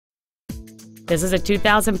This is a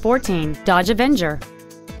 2014 Dodge Avenger.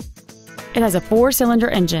 It has a 4-cylinder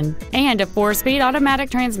engine and a 4-speed automatic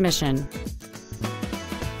transmission.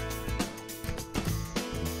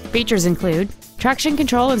 Features include traction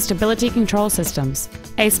control and stability control systems,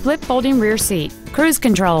 a split folding rear seat, cruise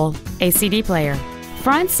control, a CD player,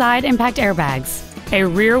 front side impact airbags, a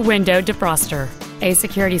rear window defroster, a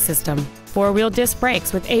security system, 4-wheel disc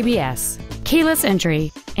brakes with ABS, keyless entry,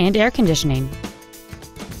 and air conditioning.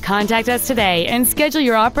 Contact us today and schedule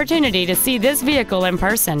your opportunity to see this vehicle in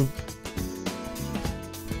person.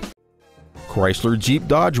 Chrysler Jeep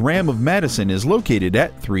Dodge Ram of Madison is located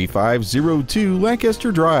at 3502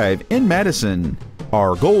 Lancaster Drive in Madison.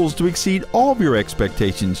 Our goal is to exceed all of your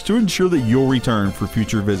expectations to ensure that you'll return for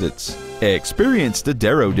future visits. Experience the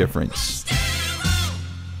Darrow difference.